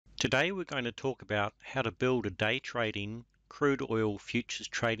Today we're going to talk about how to build a day trading crude oil futures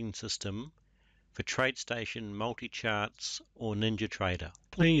trading system for TradeStation, Multicharts or NinjaTrader.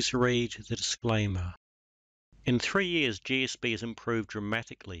 Please read the disclaimer. In 3 years, GSB has improved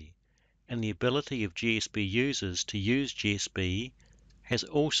dramatically, and the ability of GSB users to use GSB has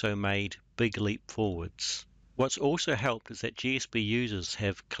also made big leap forwards. What's also helped is that GSB users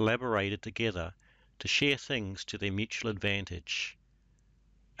have collaborated together to share things to their mutual advantage.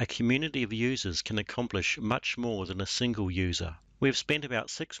 A community of users can accomplish much more than a single user. We've spent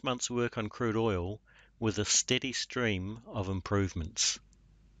about 6 months' work on crude oil with a steady stream of improvements.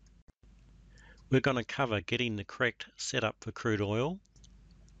 We're going to cover getting the correct setup for crude oil.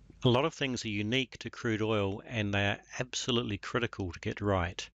 A lot of things are unique to crude oil and they are absolutely critical to get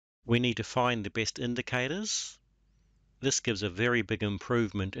right. We need to find the best indicators. This gives a very big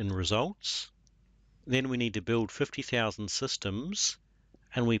improvement in results. Then we need to build 50,000 systems,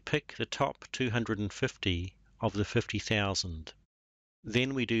 and we pick the top 250 of the 50,000.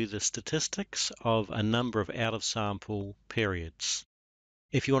 Then we do the statistics of a number of out-of-sample periods.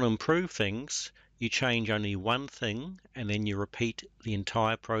 If you want to improve things, you change only one thing and then you repeat the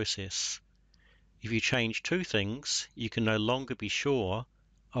entire process. If you change 2 things, you can no longer be sure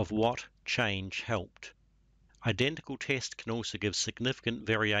of what change helped. Identical tests can also give significant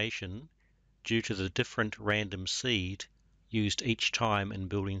variation due to the different random seed used each time in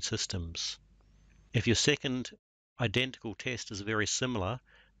building systems. If your second identical test is very similar,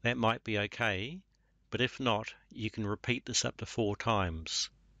 that might be okay, but if not, you can repeat this up to 4 times.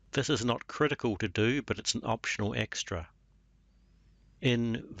 This is not critical to do, but it's an optional extra.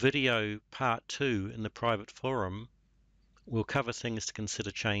 In video part 2 in the private forum, we'll cover things to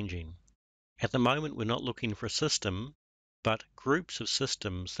consider changing. At the moment, we're not looking for a system, but groups of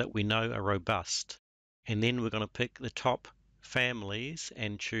systems that we know are robust. And then we're going to pick the top families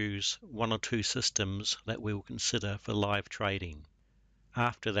and choose 1 or 2 systems that we will consider for live trading.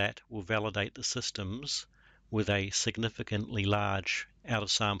 After that, we'll validate the systems with a significantly large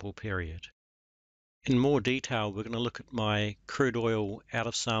out-of-sample period. In more detail, we're going to look at my crude oil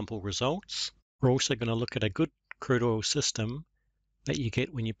out-of-sample results. We're also going to look at a good crude oil system that you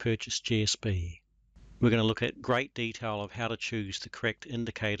get when you purchase GSB. We're going to look at great detail of how to choose the correct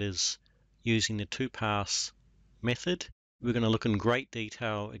indicators using the 2-pass method. We're going to look in great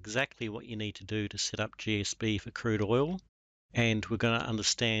detail exactly what you need to do to set up GSB for crude oil, and we're going to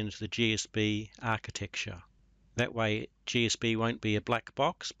understand the GSB architecture. That way GSB won't be a black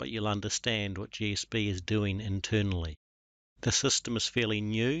box, but you'll understand what GSB is doing internally. The system is fairly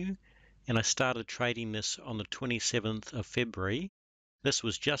new, and I started trading this on the 27th of February. This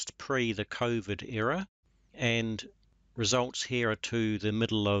was just pre the COVID era, and results here are to the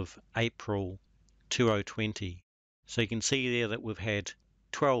middle of April 2020. So you can see there that we've had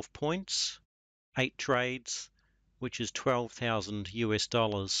 12 points, 8 trades, which is $12,000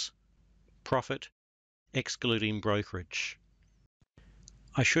 US profit, excluding brokerage.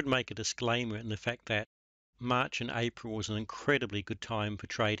 I should make a disclaimer in the fact that March and April was an incredibly good time for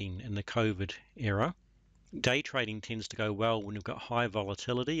trading in the COVID era. Day trading tends to go well when you've got high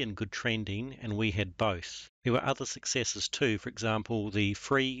volatility and good trending, and we had both. There were other successes too. For example, the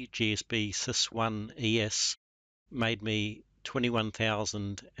free GSB SIS1 ES made me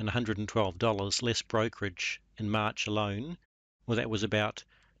 $21,112 less brokerage in March alone. Well, that was about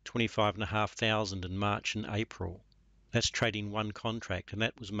 $25,500 in March and April. That's trading one contract, and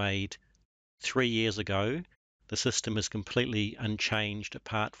that was made 3 years ago. The system is completely unchanged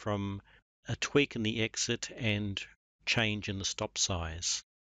apart from a tweak in the exit and change in the stop size.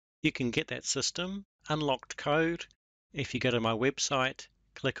 You can get that system, unlocked code, if you go to my website,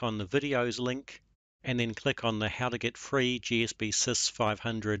 click on the videos link, and then click on the how to get free GSB SIS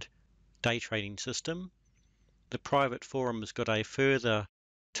 500 day trading system. The private forum has got a further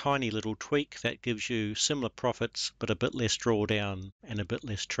tiny little tweak that gives you similar profits but a bit less drawdown and a bit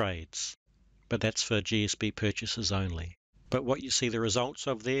less trades. But that's for GSB purchases only. But what you see the results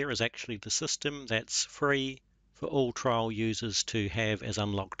of there is actually the system that's free for all trial users to have as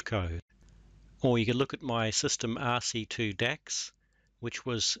unlocked code. Or you can look at my system RC2 DAX, which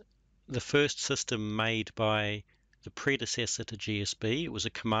was the first system made by the predecessor to GSB. It was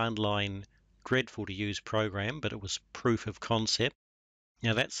a command line, dreadful to use program, but it was proof of concept.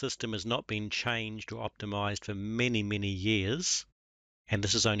 Now that system has not been changed or optimized for many, many years, and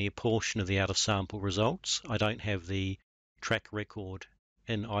this is only a portion of the out-of-sample results. I don't have the track record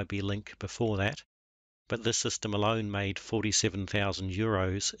in IB Link before that, but this system alone made 47,000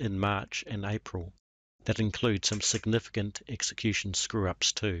 euros in March and April. That includes some significant execution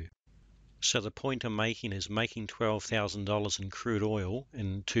screw-ups too. So the point I'm making is making $12,000 in crude oil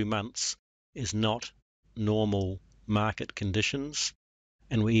in 2 months is not normal market conditions.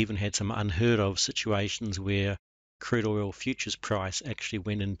 And we even had some unheard of situations where crude oil futures price actually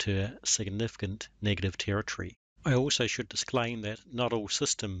went into significant negative territory. I also should disclaim that not all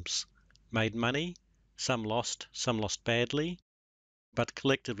systems made money. Some lost badly, but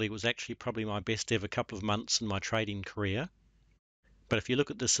collectively it was actually probably my best ever couple of months in my trading career. But if you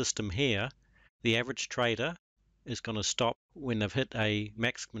look at the system here, the average trader is going to stop when they've hit a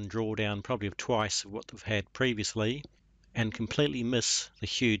maximum drawdown probably of twice of what they've had previously and completely miss the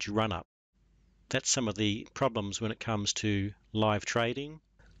huge run-up. That's some of the problems when it comes to live trading.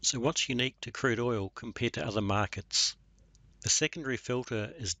 So what's unique to crude oil compared to other markets? The secondary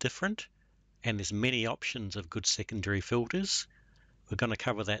filter is different, and there's many options of good secondary filters. We're going to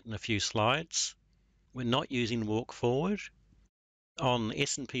cover that in a few slides. We're not using walk forward. On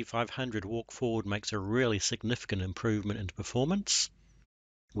S&P 500, walk forward makes a really significant improvement in performance.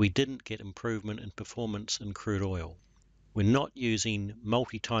 We didn't get improvement in performance in crude oil. We're not using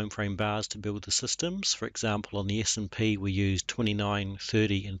multi-time frame bars to build the systems. For example, on the S&P, we used 29,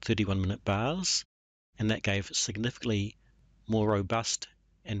 30, and 31-minute bars, and that gave significantly more robust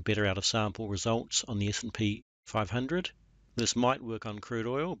and better out-of-sample results on the S&P 500. This might work on crude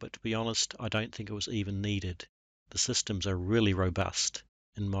oil, but to be honest, I don't think it was even needed. The systems are really robust,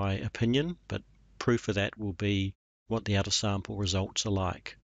 in my opinion, but proof of that will be what the out-of-sample results are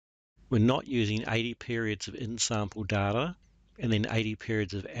like. We're not using 80 periods of in-sample data and then 80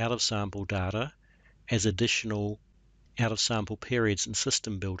 periods of out-of-sample data as additional out-of-sample periods in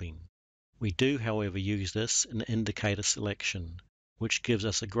system building. We do, however, use this in indicator selection, which gives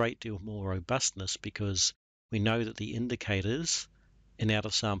us a great deal more robustness because we know that the indicators in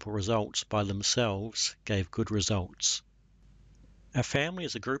out-of-sample results by themselves gave good results. A family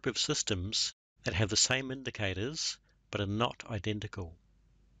is a group of systems that have the same indicators but are not identical.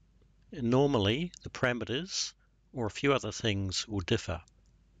 Normally, the parameters or a few other things will differ.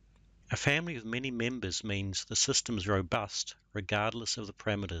 A family with many members means the system is robust regardless of the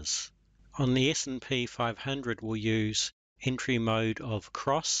parameters. On the S&P 500, we'll use entry mode of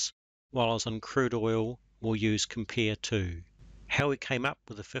cross, while on crude oil, we'll use compare to. How we came up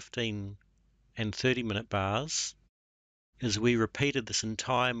with the 15 and 30-minute bars is we repeated this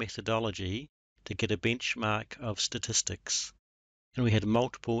entire methodology to get a benchmark of statistics, and we had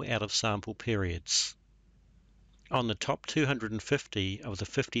multiple out-of-sample periods. On the top 250 of the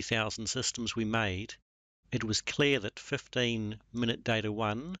 50,000 systems we made, it was clear that 15-minute data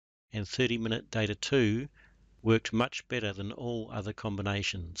 1 and 30-minute data 2 worked much better than all other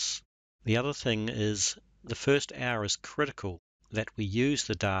combinations. The other thing is the first hour is critical, that we use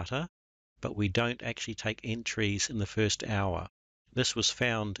the data, but we don't actually take entries in the first hour. This was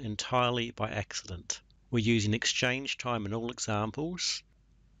found entirely by accident. We're using exchange time in all examples.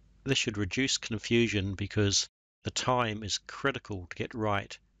 This should reduce confusion because the time is critical to get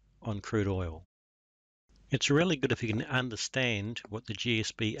right on crude oil. It's really good if you can understand what the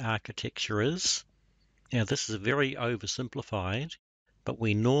GSB architecture is. Now, this is very oversimplified, but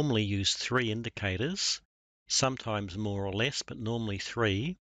we normally use 3 indicators, sometimes more or less, but normally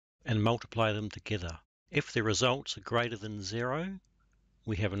 3, and multiply them together. If the results are greater than 0,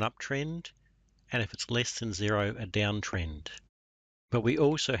 we have an uptrend, and if it's less than 0, a downtrend. But we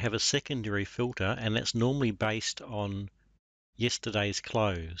also have a secondary filter, and that's normally based on yesterday's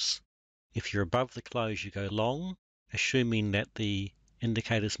close. If you're above the close, you go long, assuming that the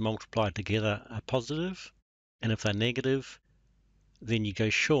indicators multiplied together are positive, and if they're negative, then you go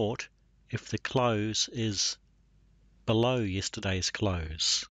short if the close is below yesterday's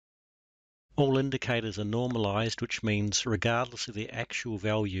close. All indicators are normalized, which means regardless of their actual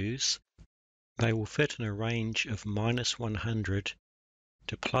values, they will fit in a range of minus 100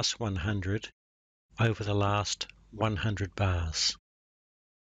 to plus 100 over the last 100 bars.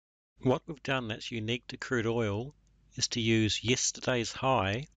 What we've done that's unique to crude oil is to use yesterday's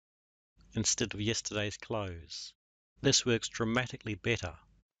high instead of yesterday's close. This works dramatically better.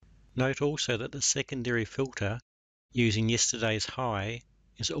 Note also that the secondary filter using yesterday's high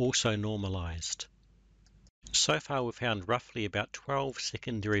is also normalized. So far we've found roughly about 12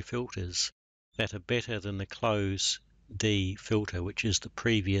 secondary filters that are better than the close D filter, which is the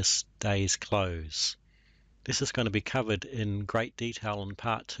previous day's close. This is going to be covered in great detail in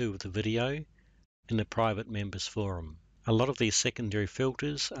part 2 of the video in the private members forum. A lot of these secondary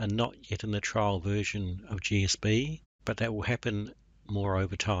filters are not yet in the trial version of GSB, but that will happen more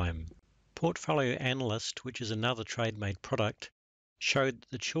over time. Portfolio Analyst, which is another Trademaid product, showed that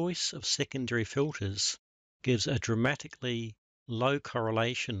the choice of secondary filters gives a dramatically low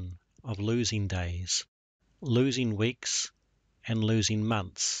correlation of losing days, losing weeks, and losing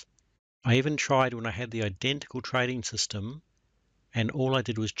months. I even tried when I had the identical trading system, and all I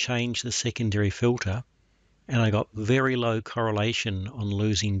did was change the secondary filter, and I got very low correlation on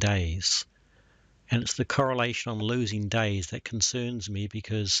losing days. And it's the correlation on losing days that concerns me,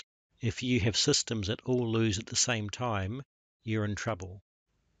 because if you have systems that all lose at the same time, you're in trouble.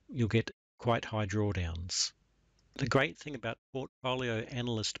 You'll get quite high drawdowns. The great thing about Portfolio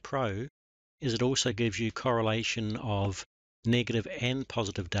Analyst Pro is it also gives you correlation of negative and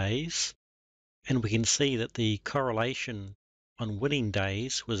positive days. And we can see that the correlation on winning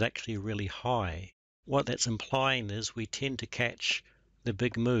days was actually really high. What that's implying is we tend to catch the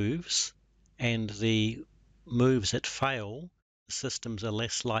big moves, and the moves that fail, the systems are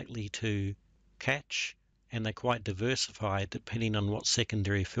less likely to catch, and they're quite diversified depending on what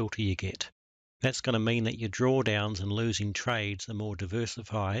secondary filter you get. That's going to mean that your drawdowns and losing trades are more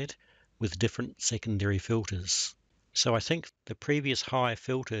diversified with different secondary filters. So I think the previous high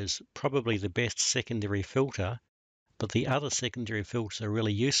filter is probably the best secondary filter, but the other secondary filters are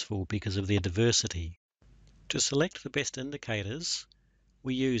really useful because of their diversity. To select the best indicators,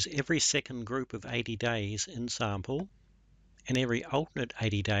 we use every second group of 80 days in sample and every alternate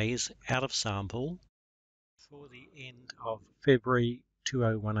 80 days out of sample for the end of February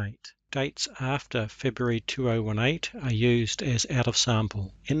 2018. Dates after February 2018 are used as out of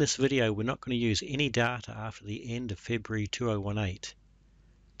sample. In this video, we're not going to use any data after the end of February 2018.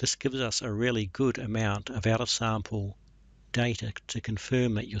 This gives us a really good amount of out of sample data to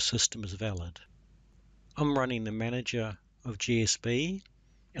confirm that your system is valid. I'm running the manager of GSB,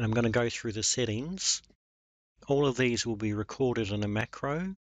 and I'm going to go through the settings. All of these will be recorded in a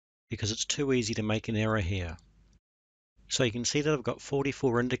macro because it's too easy to make an error here. So you can see that I've got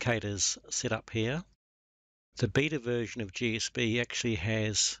 44 indicators set up here. The beta version of GSB actually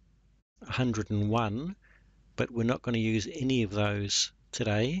has 101, but we're not going to use any of those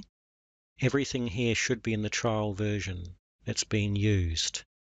today. Everything here should be in the trial version that's being used.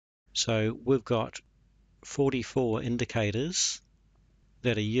 So we've got 44 indicators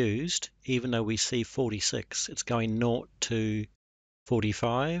that are used, even though we see 46. It's going 0 to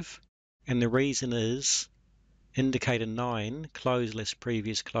 45, and the reason is indicator 9, close less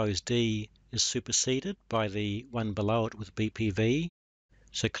previous close D, is superseded by the one below it with BPV,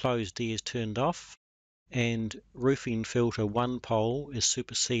 so close D is turned off, and roofing filter 1 pole is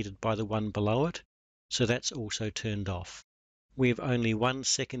superseded by the one below it, so that's also turned off. We have only one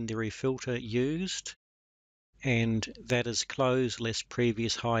secondary filter used, and that is close less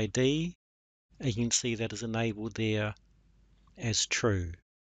previous high D. And you can see that is enabled there as true.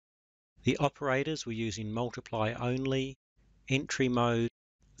 The operators, we're using multiply only, entry mode.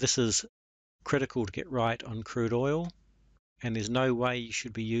 This is critical to get right on crude oil, and there's no way you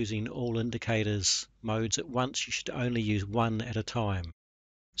should be using all indicators modes at once. You should only use one at a time.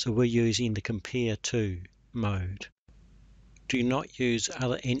 So we're using the compare to mode. Do not use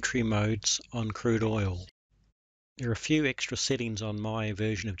other entry modes on crude oil. There are a few extra settings on my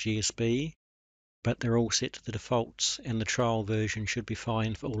version of GSB, but they're all set to the defaults, and the trial version should be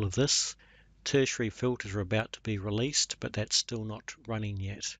fine for all of this. Tertiary filters are about to be released, but that's still not running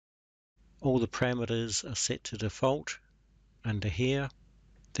yet. All the parameters are set to default under here.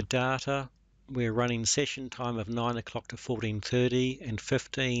 The data, we're running session time of 9 o'clock to 14:30 and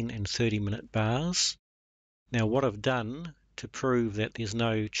 15 and 30-minute bars. Now what I've done to prove that there's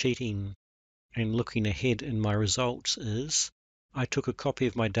no cheating and looking ahead in my results is I took a copy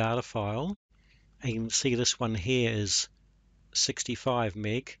of my data file, and you can see this one here is 65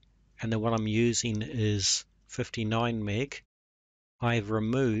 meg and the one I'm using is 59 meg. I've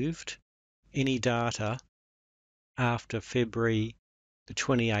removed any data after February the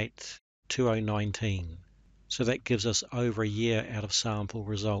 28th, 2019. So that gives us over a year out of sample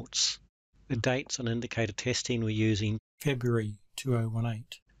results. The dates on indicator testing we're using February 2018.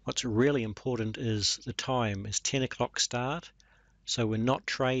 What's really important is the time is 10 o'clock start, so we're not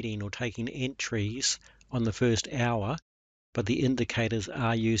trading or taking entries on the first hour, but the indicators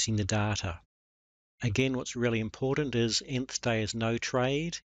are using the data. Again, what's really important is nth day is no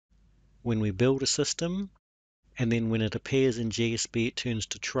trade when we build a system, and then when it appears in GSB it turns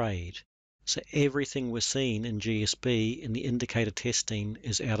to trade. So everything we're seeing in GSB in the indicator testing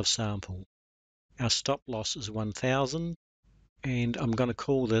is out of sample. Our stop loss is 1000, and I'm going to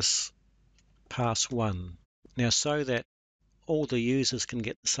call this pass 1. Now, so that all the users can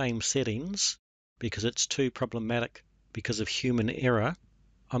get the same settings, because it's too problematic because of human error,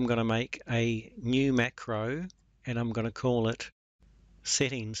 I'm going to make a new macro, and I'm going to call it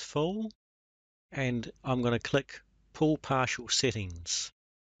settings full, and I'm going to click pull partial settings.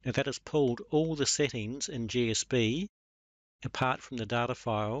 Now that has pulled all the settings in GSB apart from the data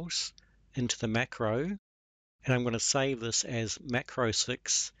files into the macro, and I'm going to save this as macro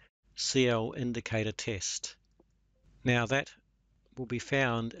 6 CL indicator test. Now that will be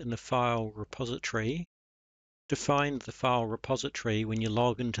found in the file repository. To find the file repository, when you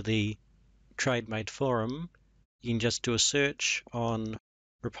log into the Trademaid forum, you can just do a search on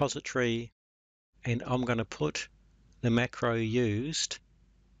repository, and I'm going to put the macro used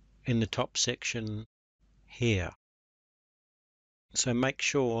in the top section here. So make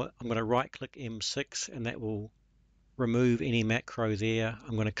sure I'm going to right click M6 and that will remove any macro there.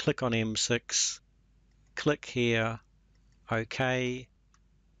 I'm going to click on M6, click here, OK,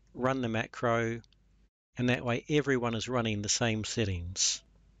 run the macro, and that way everyone is running the same settings.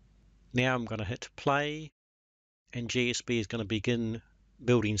 Now I'm going to hit play, and GSB is going to begin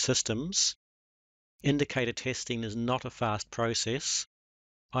building systems. Indicator testing is not a fast process.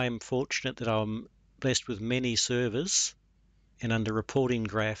 I am fortunate that I'm blessed with many servers, and under reporting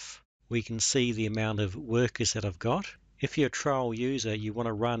graph we can see the amount of workers that I've got. If you're a trial user, you want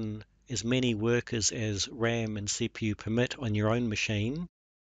to run as many workers as RAM and CPU permit on your own machine,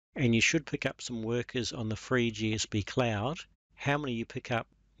 and you should pick up some workers on the free GSB cloud. How many you pick up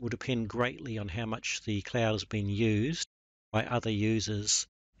will depend greatly on how much the cloud has been used by other users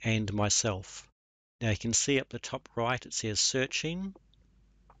and myself. Now you can see up the top right it says searching,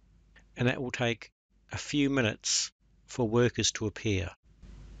 and that will take a few minutes for workers to appear.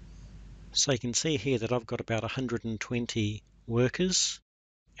 So you can see here that I've got about 120 workers,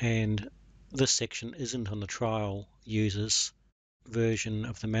 and this section isn't on the trial users version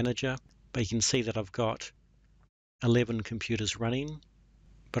of the manager, but you can see that I've got 11 computers running,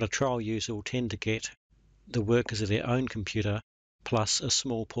 but a trial user will tend to get the workers of their own computer plus a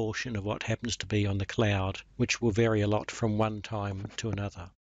small portion of what happens to be on the cloud, which will vary a lot from one time to another.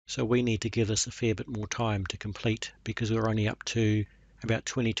 So we need to give this a fair bit more time to complete because we're only up to about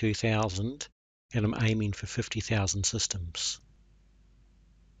 22,000 and I'm aiming for 50,000 systems.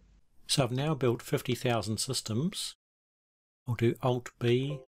 So I've now built 50,000 systems. I'll do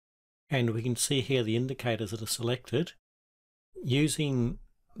Alt-B, and we can see here the indicators that are selected. Using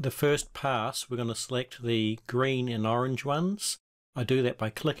the first pass, we're going to select the green and orange ones. I do that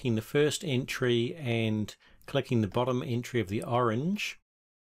by clicking the first entry and clicking the bottom entry of the orange.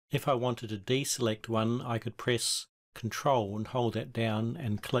 If I wanted to deselect one, I could press Control and hold that down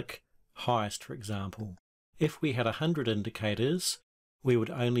and click highest, for example. If we had 100 indicators, we would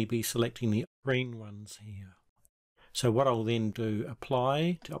only be selecting the green ones here. So what I'll then do,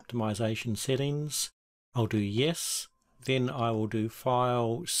 apply to optimization settings. I'll do yes, then I will do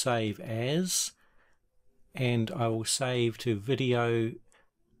file, save as, and I will save to video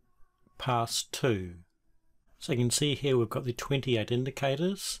pass 2. So you can see here we've got the 28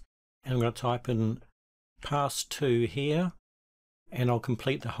 indicators, and I'm going to type in pass 2 here, and I'll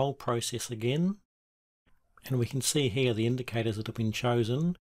complete the whole process again. And we can see here the indicators that have been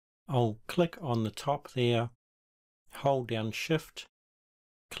chosen. I'll click on the top there, hold down Shift,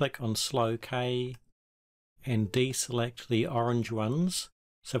 click on slow K, and deselect the orange ones.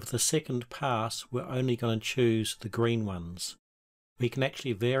 So for the second pass, we're only going to choose the green ones. We can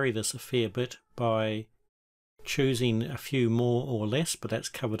actually vary this a fair bit by choosing a few more or less, but that's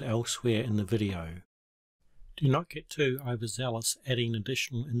covered elsewhere in the video. Do not get too overzealous adding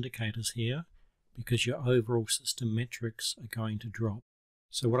additional indicators here, because your overall system metrics are going to drop.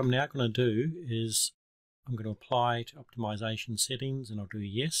 So what I'm now going to do is I'm going to apply to optimization settings, and I'll do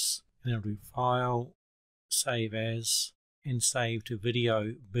yes, and I'll do file, save as, and save to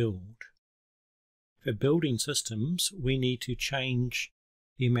video build. For building systems, we need to change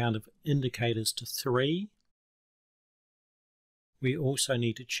the amount of indicators to 3. We also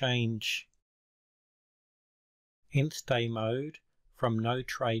need to change nth day mode from no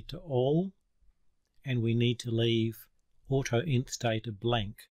trade to all, and we need to leave auto nth day to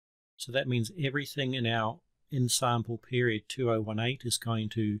blank. So that means everything in our in sample period 2018 is going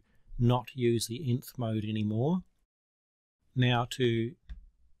to not use the nth mode anymore. Now to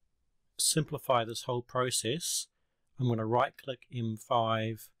simplify this whole process, I'm going to right click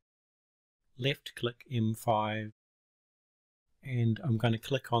M5, left click M5, and I'm going to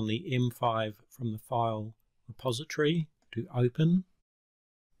click on the M5 from the file repository to open.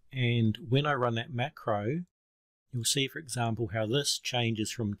 And when I run that macro, you'll see, for example, how this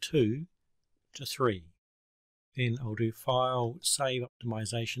changes from 2 to 3. Then I'll do file, save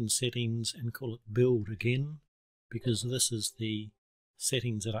optimization settings, and call it build again, because this is the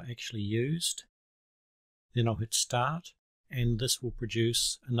settings that are actually used. Then I'll hit start, and this will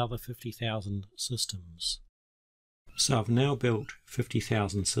produce another 50,000 systems. So I've now built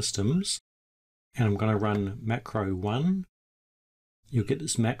 50,000 systems, and I'm going to run macro 1. You'll get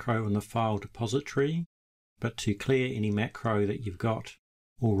this macro in the file depository, but to clear any macro that you've got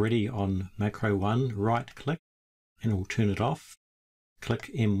already on macro 1, right click and we'll turn it off.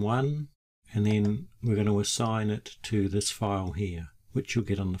 Click M1, and then we're going to assign it to this file here, which you'll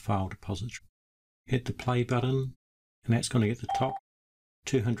get on the file depository. Hit the play button, and that's going to get the top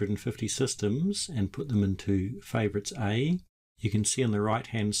 250 systems and put them into favorites A. You can see on the right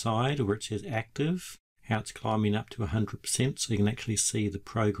hand side where it says active, how it's climbing up to 100%, so you can actually see the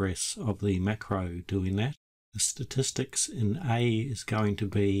progress of the macro doing that. The statistics in A is going to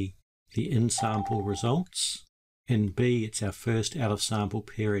be the in-sample results. In B, it's our first out-of-sample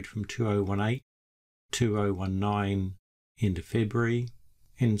period from 2018, 2019 into February.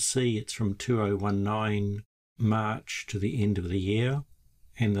 In C, it's from 2019 March to the end of the year.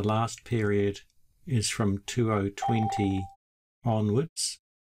 And the last period is from 2020 onwards.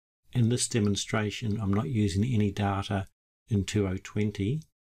 In this demonstration, I'm not using any data in 2020,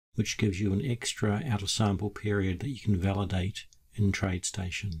 which gives you an extra out-of-sample period that you can validate in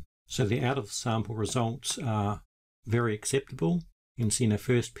TradeStation. So the out-of-sample results are very acceptable. You can see in the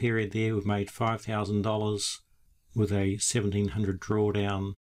first period there we've made $5,000 with a 1,700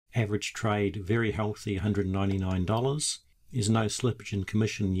 drawdown, average trade very healthy $199. There's no slippage in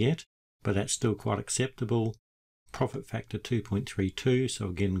commission yet, but that's still quite acceptable. Profit factor 2.32, so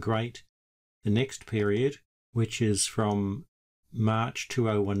again great. The next period, which is from March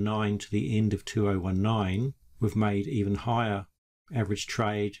 2019 to the end of 2019, we've made even higher average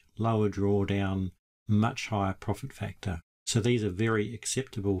trade, lower drawdown, much higher profit factor. So these are very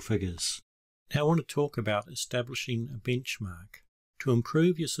acceptable figures. Now I want to talk about establishing a benchmark. To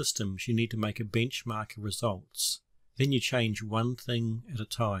improve your systems, you need to make a benchmark of results. Then you change one thing at a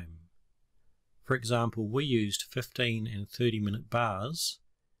time. For example, we used 15 and 30-minute bars,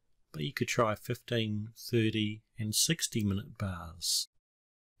 but you could try 15, 30 and 60-minute bars.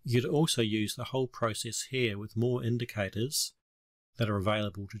 You could also use the whole process here with more indicators that are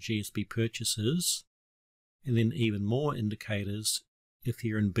available to GSB purchasers, and then even more indicators if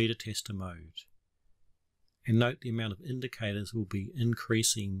you're in beta tester mode. And note the amount of indicators will be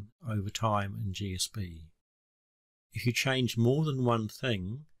increasing over time in GSB. If you change more than one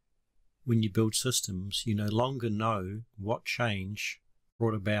thing, when you build systems, you no longer know what change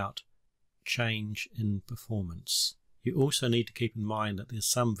brought about change in performance. You also need to keep in mind that there's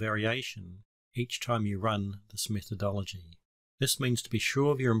some variation each time you run this methodology. This means to be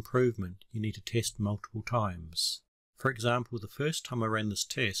sure of your improvement, you need to test multiple times. For example, the first time I ran this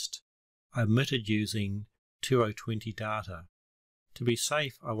test, I omitted using 2020 data. To be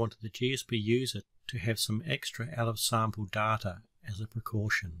safe, I wanted the GSB user to have some extra out-of-sample data as a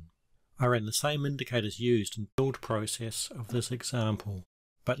precaution. I ran the same indicators used in the build process of this example,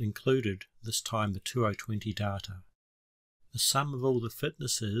 but included this time the 2020 data. The sum of all the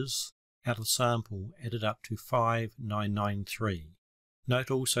fitnesses out of sample added up to 5993.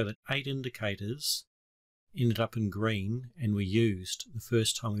 Note also that 8 indicators ended up in green and were used the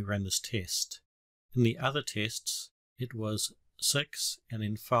first time we ran this test. In the other tests, it was 6 and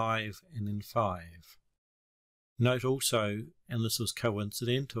then 5 and then 5. Note also, and this was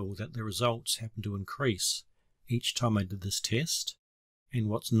coincidental, that the results happened to increase each time I did this test. And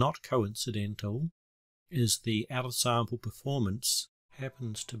what's not coincidental is the out-of-sample performance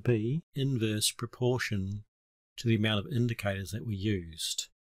happens to be inverse proportion to the amount of indicators that we used.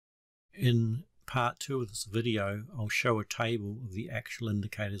 In part 2 of this video, I'll show a table of the actual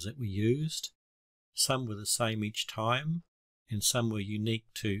indicators that we used. Some were the same each time, and some were unique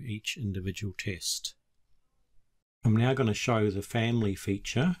to each individual test. I'm now going to show the family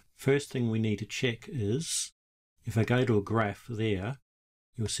feature. First thing we need to check is, if I go to a graph there,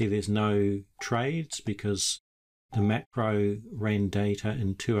 you'll see there's no trades because the macro ran data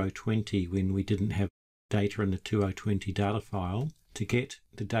in 2020 when we didn't have data in the 2020 data file. To get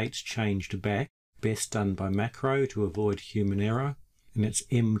the dates changed back, best done by macro to avoid human error, and it's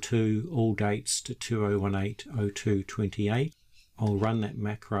M2 all dates to 2018-02-28. I'll run that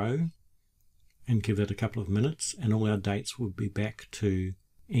macro and give it a couple of minutes, and all our dates will be back to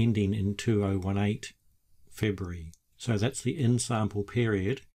ending in 2018 February. So that's the in-sample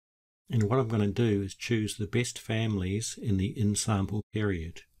period, and what I'm going to do is choose the best families in the in-sample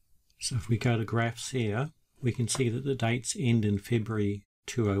period. So if we go to graphs here, we can see that the dates end in February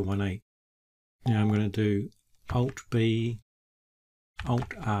 2018. Now I'm going to do Alt-B,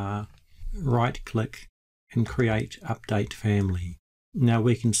 Alt-R, right-click and create Update Family. Now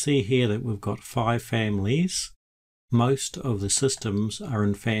we can see here that we've got 5 families. Most of the systems are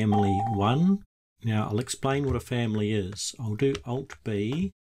in family 1, Now I'll explain what a family is. I'll do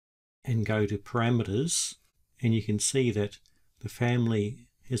Alt-B and go to Parameters, and you can see that the family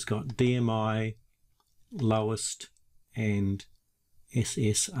has got DMI, lowest, and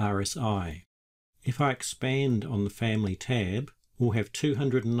SSRSI. If I expand on the Family tab, we'll have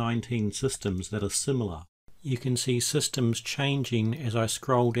 219 systems that are similar. You can see systems changing as I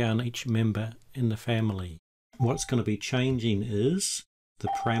scroll down each member in the family. What's going to be changing is the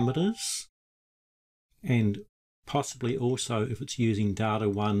parameters, and possibly also if it's using data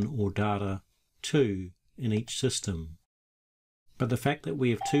 1 or data 2 in each system. But the fact that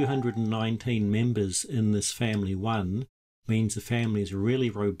we have 219 members in this family 1 means the family is really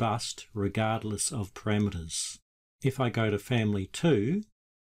robust regardless of parameters. If I go to family 2,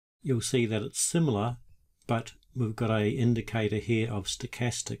 you'll see that it's similar, but we've got an indicator here of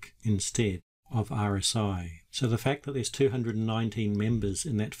stochastic instead of RSI. So the fact that there's 219 members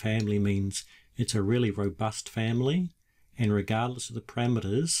in that family means it's a really robust family, and regardless of the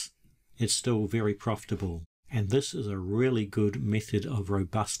parameters, it's still very profitable. And this is a really good method of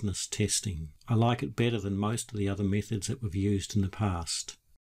robustness testing. I like it better than most of the other methods that we've used in the past.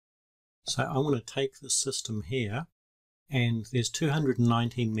 So I want to take this system here, and there's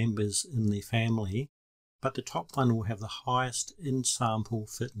 219 members in the family, but the top one will have the highest in-sample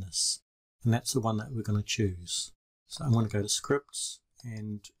fitness, and that's the one that we're going to choose. So I'm going to go to Scripts,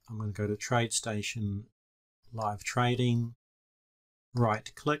 and I'm going to go to TradeStation Live Trading, right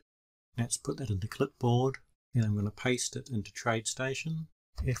click, let's put that into Clipboard, and I'm going to paste it into TradeStation,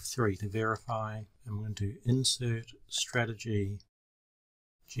 F3 to verify. I'm going to Insert Strategy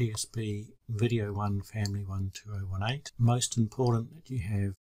GSB Video 1 Family 1 2018. Most important that you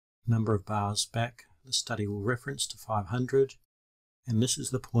have number of bars back. The study will reference to 500, and this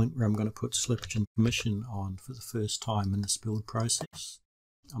is the point where I'm going to put slippage and commission on for the first time in this build process.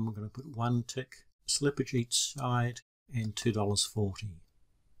 I'm going to put 1 tick slippage each side and $2.40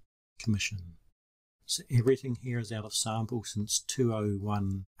 commission. So everything here is out of sample since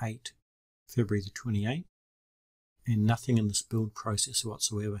 2018 February the 28th, and nothing in this build process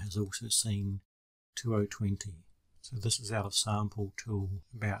whatsoever has also seen 2020. So this is out of sample till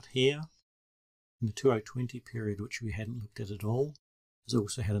about here. In the 2020 period, which we hadn't looked at all, has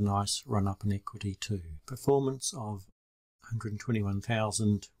also had a nice run up in equity too. Performance of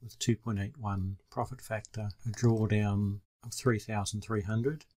 121,000 with 2.81 profit factor, a drawdown of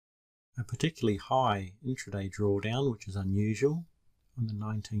 3,300, a particularly high intraday drawdown, which is unusual, on the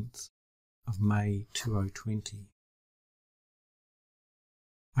 19th of May 2020.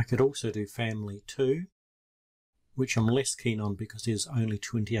 I could also do Family 2, which I'm less keen on because there's only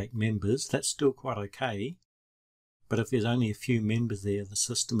 28 members. That's still quite okay, but if there's only a few members there, the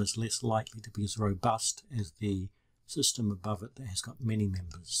system is less likely to be as robust as the system above it that has got many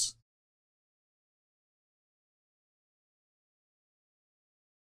members.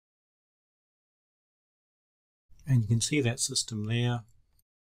 And you can see that system there,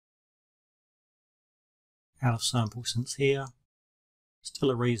 out of sample since here.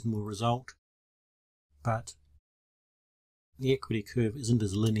 Still a reasonable result, but the equity curve isn't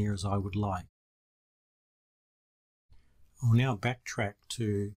as linear as I would like. I'll now backtrack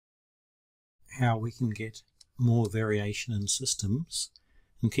to how we can get more variation in systems,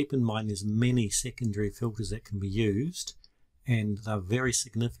 and keep in mind there's many secondary filters that can be used, and they're very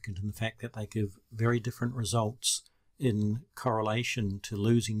significant in the fact that they give very different results in correlation to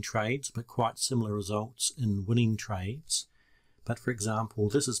losing trades, but quite similar results in winning trades. But for example,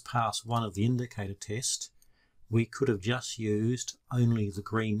 this is pass 1 of the indicator test. We could have just used only the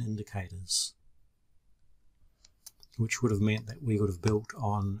green indicators, which would have meant that we would have built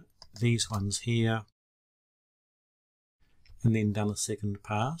on these ones here and then done a second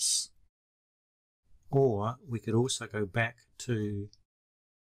pass. Or we could also go back to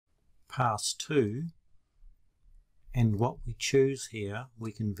pass 2, and what we choose here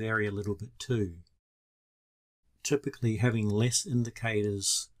we can vary a little bit too. Typically having less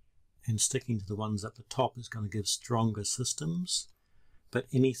indicators and sticking to the ones at the top is going to give stronger systems, but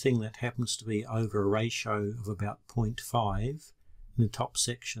anything that happens to be over a ratio of about 0.5 in the top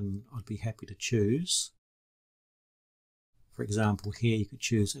section I'd be happy to choose. For example, here you could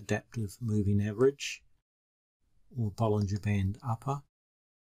choose adaptive moving average or Bollinger Band upper.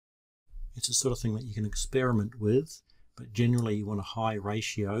 It's the sort of thing that you can experiment with, but generally you want a high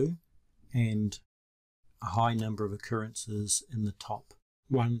ratio and a high number of occurrences in the top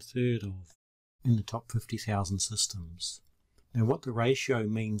 1/3 of, in the top 50,000 systems. Now what the ratio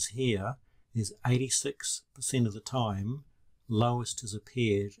means here is 86% of the time lowest has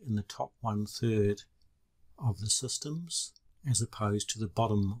appeared in the top 1/3 of the systems as opposed to the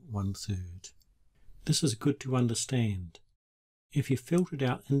bottom 1/3. This is good to understand. If you filtered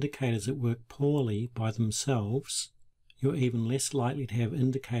out indicators that work poorly by themselves, you're even less likely to have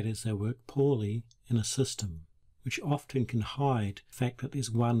indicators that work poorly in a system, which often can hide the fact that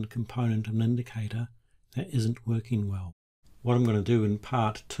there's one component of an indicator that isn't working well. What I'm going to do in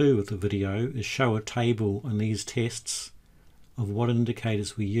part 2 of the video is show a table on these tests of what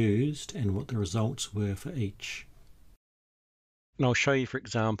indicators we used and what the results were for each. And I'll show you, for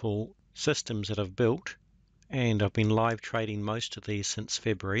example, systems that I've built, and I've been live trading most of these since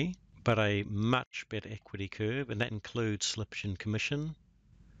February, but a much better equity curve, and that includes slippage and commission.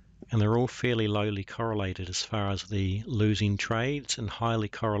 And they're all fairly lowly correlated as far as the losing trades and highly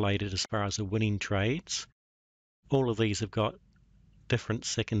correlated as far as the winning trades. All of these have got different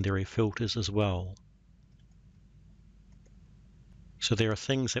secondary filters as well. So there are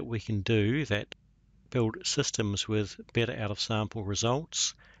things that we can do that build systems with better out of sample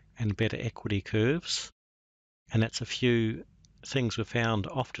results and better equity curves. And that's a few things we found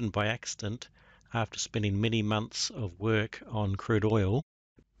often by accident after spending many months of work on crude oil.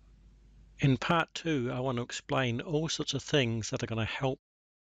 In part 2, I want to explain all sorts of things that are going to help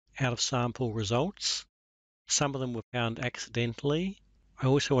out of sample results. Some of them were found accidentally. I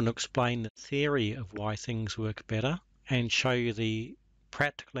also want to explain the theory of why things work better and show you the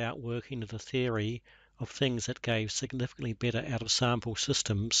practical outworking of the theory of things that gave significantly better out of sample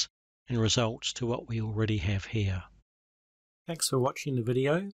systems and results to what we already have here. Thanks for watching the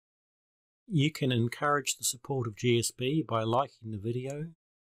video. You can encourage the support of GSB by liking the video,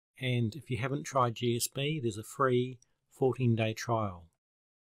 and if you haven't tried GSB, there's a free 14-day trial.